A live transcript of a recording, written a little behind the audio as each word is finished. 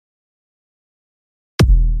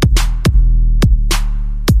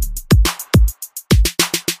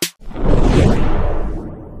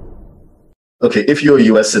Okay, if you're a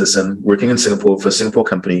US citizen working in Singapore for a Singapore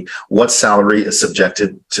company, what salary is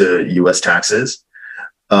subjected to US taxes?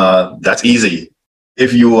 That's easy.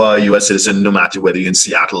 If you are a US citizen, no matter whether you're in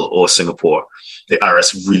Seattle or Singapore, the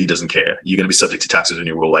IRS really doesn't care. You're going to be subject to taxes on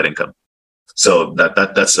your worldwide income. So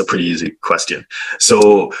that's a pretty easy question.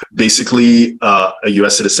 So basically, a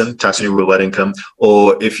U.S. citizen, tax on your worldwide income,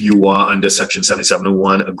 or if you are under Section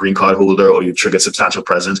 7701, a green card holder, or you've triggered substantial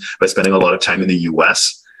presence by spending a lot of time in the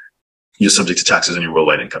U.S., you're subject to taxes on your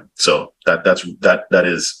worldwide income. So that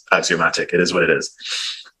is axiomatic. It is what it is.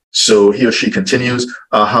 So he or she continues,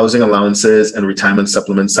 housing allowances and retirement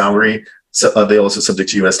supplement salary. So are they also subject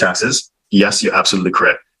to U.S. taxes? Yes, you're absolutely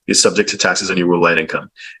correct. You're subject to taxes on your worldwide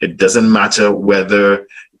income. It doesn't matter whether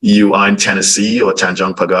you are in Tennessee or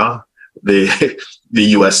Tanjong Pagar, the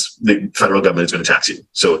federal government is going to tax you.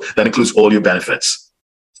 So that includes all your benefits.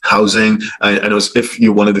 Housing, I know if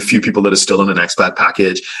you're one of the few people that are still on an expat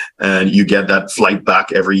package and you get that flight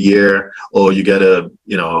back every year, or you get a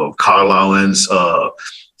car allowance,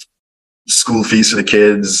 school fees for the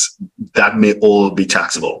kids, that may all be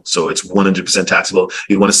taxable. So it's 100% taxable.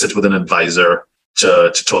 You'd want to sit with an advisor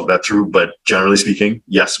to talk that through, but generally speaking,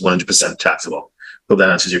 yes, 100% taxable. Hope that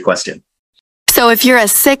answers your question. So if you're a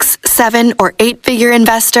 6, 7, or 8-figure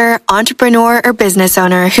investor, entrepreneur, or business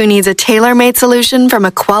owner who needs a tailor-made solution from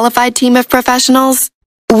a qualified team of professionals,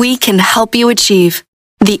 we can help you achieve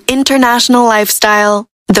the international lifestyle,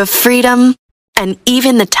 the freedom, and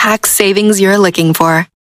even the tax savings you're looking for.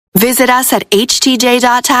 Visit us at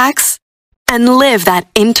htj.tax and live that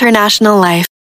international life.